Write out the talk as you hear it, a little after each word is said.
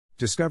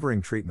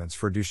Discovering treatments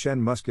for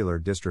Duchenne muscular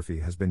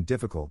dystrophy has been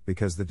difficult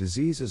because the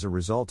disease is a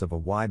result of a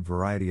wide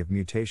variety of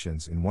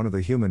mutations in one of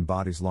the human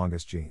body's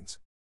longest genes.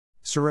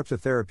 Sarepta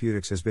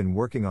Therapeutics has been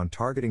working on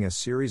targeting a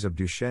series of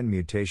Duchenne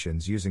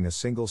mutations using a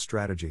single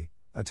strategy,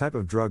 a type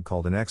of drug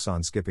called an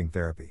exon-skipping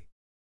therapy.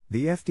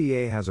 The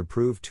FDA has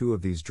approved two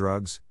of these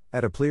drugs,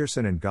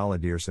 eteplirsen and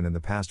golodirsen, in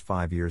the past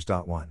 5 years.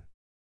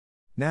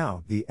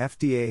 Now, the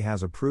FDA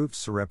has approved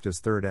Sarepta's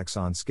third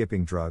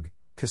exon-skipping drug,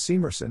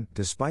 casimersen,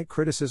 despite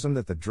criticism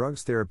that the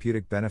drug's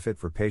therapeutic benefit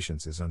for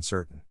patients is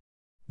uncertain.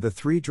 The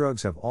three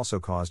drugs have also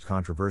caused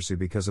controversy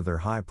because of their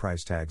high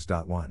price tags.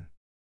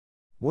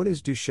 What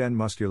is Duchenne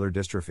muscular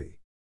dystrophy?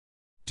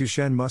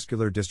 Duchenne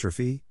muscular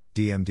dystrophy,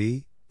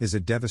 DMD, is a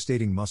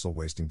devastating muscle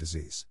wasting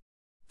disease.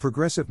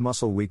 Progressive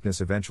muscle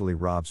weakness eventually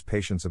robs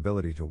patients'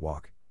 ability to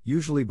walk,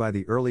 usually by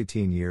the early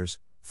teen years,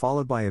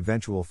 followed by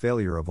eventual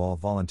failure of all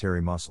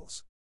voluntary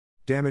muscles.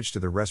 Damage to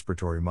the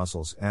respiratory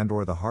muscles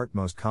and/or the heart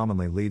most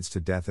commonly leads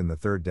to death in the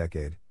third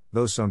decade,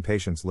 though some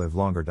patients live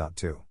longer.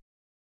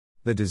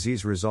 The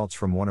disease results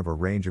from one of a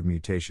range of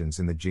mutations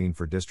in the gene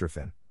for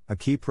dystrophin, a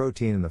key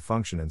protein in the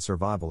function and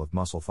survival of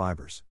muscle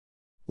fibers.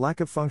 Lack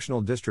of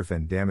functional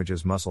dystrophin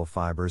damages muscle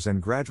fibers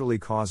and gradually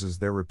causes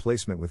their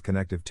replacement with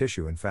connective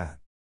tissue and fat.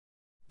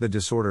 The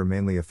disorder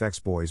mainly affects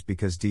boys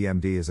because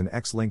DMD is an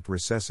X-linked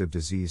recessive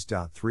disease.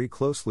 3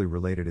 Closely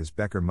related is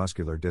Becker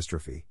muscular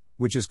dystrophy,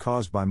 which is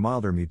caused by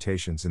milder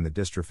mutations in the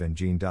dystrophin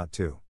gene.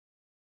 2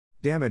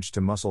 Damage to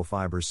muscle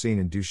fibers seen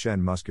in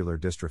Duchenne muscular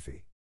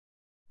dystrophy.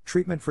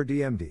 Treatment for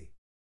DMD.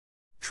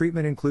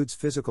 Treatment includes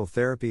physical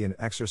therapy and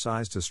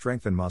exercise to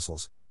strengthen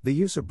muscles, the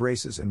use of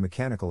braces and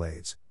mechanical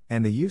aids,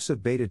 and the use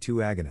of beta-2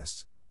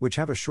 agonists, which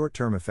have a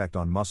short-term effect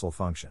on muscle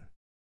function.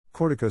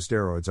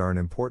 Corticosteroids are an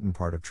important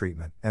part of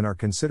treatment and are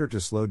considered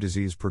to slow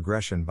disease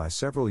progression by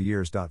several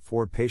years.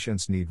 4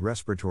 Patients need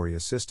respiratory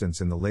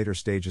assistance in the later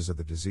stages of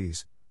the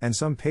disease, and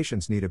some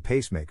patients need a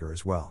pacemaker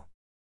as well.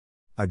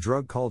 A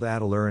drug called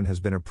ataluren has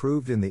been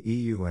approved in the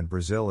EU and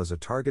Brazil as a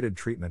targeted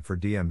treatment for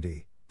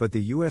DMD, but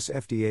the US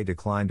FDA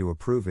declined to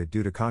approve it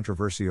due to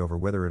controversy over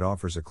whether it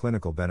offers a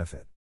clinical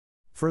benefit.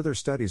 Further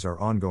studies are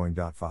ongoing.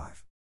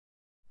 5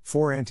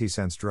 4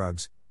 Antisense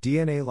drugs,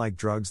 DNA-like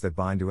drugs that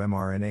bind to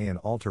mRNA and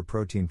alter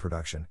protein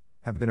production,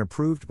 have been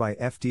approved by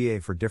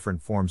FDA for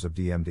different forms of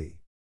DMD.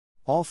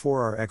 All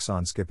 4 are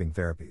exon-skipping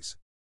therapies.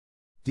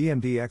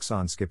 DMD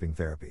exon-skipping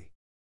therapy.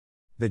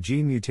 The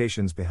gene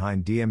mutations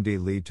behind DMD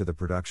lead to the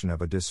production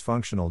of a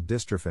dysfunctional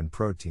dystrophin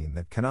protein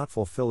that cannot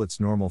fulfill its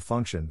normal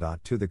function.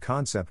 2 The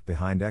concept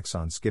behind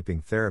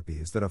exon-skipping therapy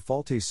is that a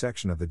faulty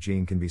section of the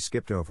gene can be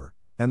skipped over,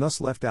 and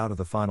thus left out of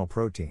the final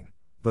protein,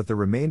 but the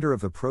remainder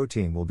of the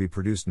protein will be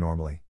produced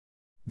normally.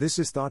 This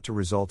is thought to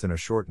result in a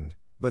shortened,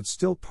 but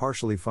still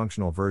partially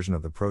functional version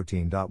of the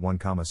protein.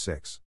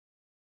 1,6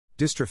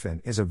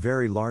 Dystrophin is a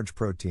very large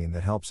protein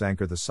that helps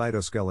anchor the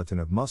cytoskeleton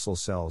of muscle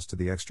cells to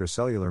the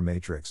extracellular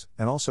matrix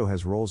and also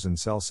has roles in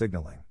cell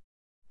signaling.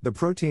 The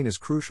protein is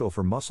crucial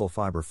for muscle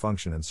fiber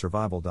function and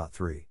survival.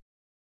 3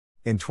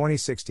 In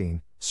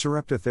 2016,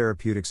 Sarepta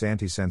Therapeutics'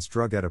 antisense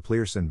drug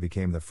eteplirsen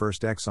became the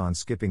first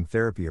exon-skipping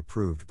therapy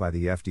approved by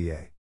the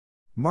FDA.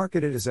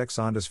 Marketed as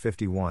Exondys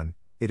 51,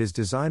 it is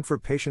designed for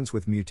patients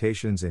with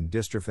mutations in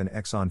dystrophin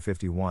exon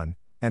 51,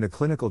 and a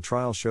clinical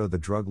trial showed the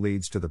drug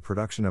leads to the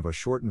production of a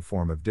shortened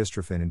form of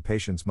dystrophin in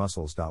patients'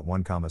 muscles.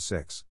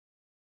 1,6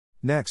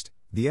 Next,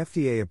 the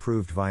FDA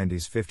approved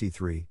Vyondys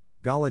 53,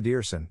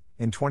 golodirsen,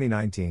 in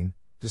 2019,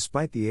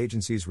 despite the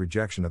agency's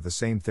rejection of the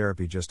same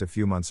therapy just a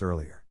few months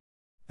earlier.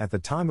 At the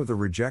time of the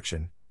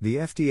rejection, the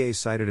FDA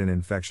cited an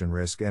infection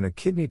risk and a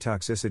kidney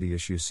toxicity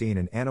issue seen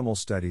in animal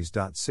studies.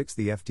 6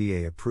 The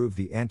FDA approved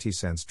the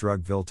antisense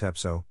drug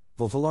Viltepso,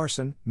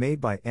 Viltelarsen, made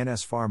by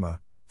NS Pharma,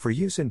 for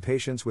use in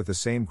patients with the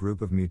same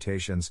group of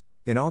mutations,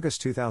 in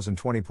August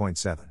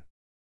 2020.7.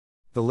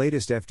 The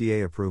latest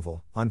FDA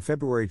approval, on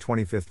February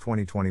 25,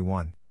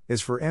 2021,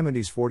 is for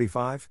Amandis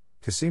 45,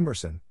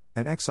 casimersen,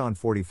 an exon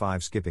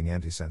 45 skipping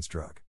antisense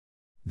drug.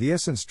 The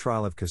ESSENCE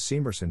trial of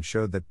casimersen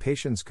showed that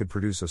patients could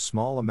produce a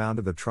small amount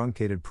of the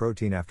truncated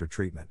protein after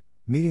treatment,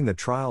 meeting the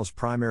trial's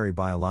primary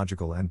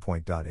biological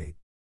endpoint. 8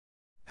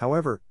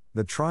 However,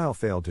 the trial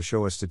failed to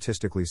show a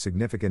statistically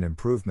significant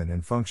improvement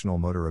in functional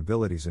motor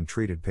abilities in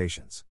treated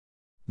patients.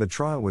 The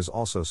trial was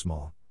also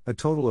small. A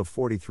total of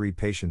 43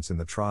 patients in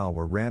the trial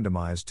were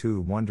randomized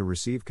 2-1 to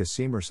receive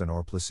casimersen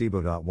or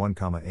placebo.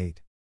 1,8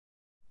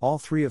 All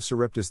 3 of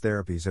Sarepta's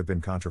therapies have been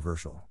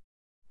controversial.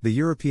 The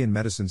European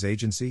Medicines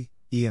Agency,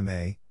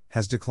 EMA,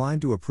 has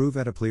declined to approve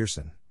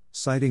eteplirsen,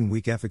 citing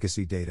weak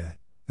efficacy data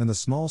and the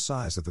small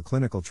size of the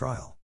clinical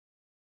trial.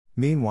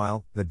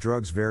 Meanwhile, the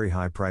drug's very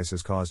high price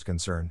has caused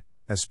concern,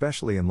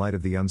 especially in light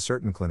of the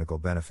uncertain clinical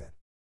benefit.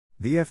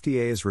 The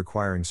FDA is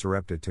requiring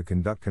Sarepta to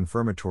conduct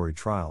confirmatory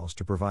trials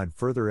to provide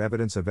further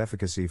evidence of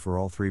efficacy for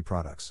all 3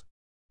 products.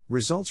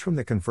 Results from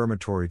the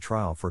confirmatory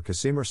trial for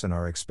casimersen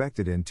are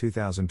expected in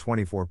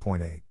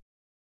 2024.8.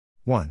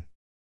 1.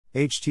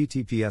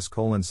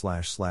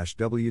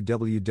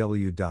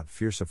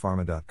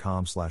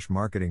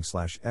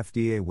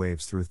 https://www.fiercepharma.com/marketing/FDA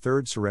waves through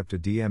third Sarepta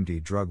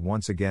DMD drug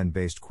once again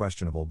based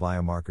questionable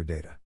biomarker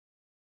data.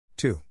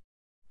 2.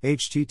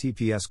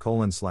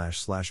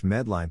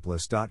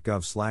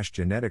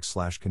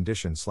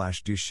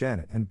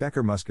 https://medlineplus.gov/genetics/condition/Duchenne and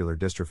Becker muscular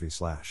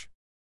dystrophy/.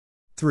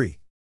 3.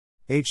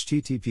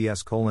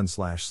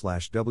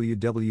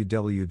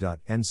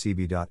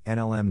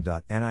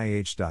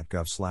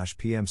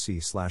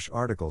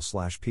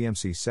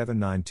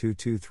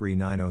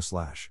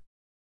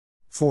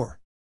 4.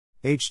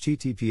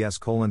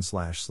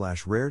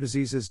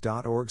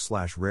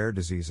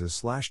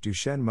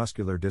 https://rarediseases.org/rarediseases/Duchenne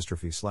muscular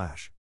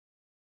dystrophy/.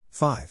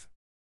 5.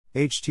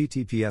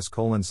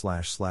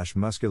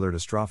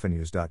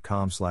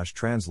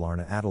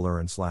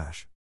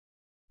 https://musculardystrophinews.com/translarna/atelurin/.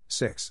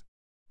 6.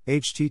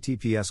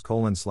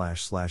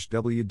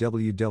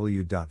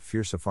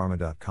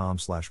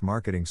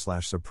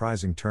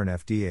 https://www.fiercepharma.com/marketing/surprising turn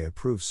FDA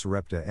approves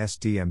Sarepta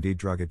SDMD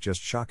drug it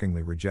just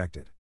shockingly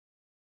rejected.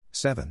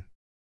 7.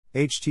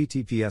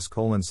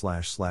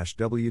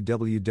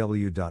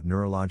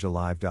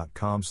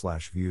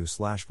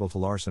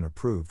 https://www.neurologalive.com/view/Voltalarsen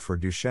approved for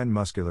Duchenne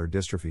muscular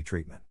dystrophy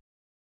treatment.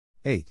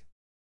 8.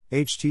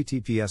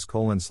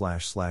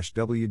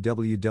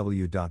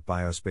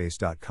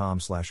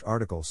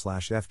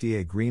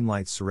 https://www.biospace.com/article/FDA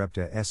greenlights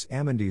Sarepta S.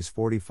 Amandis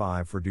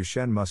 45 for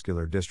Duchenne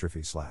muscular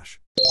dystrophy/.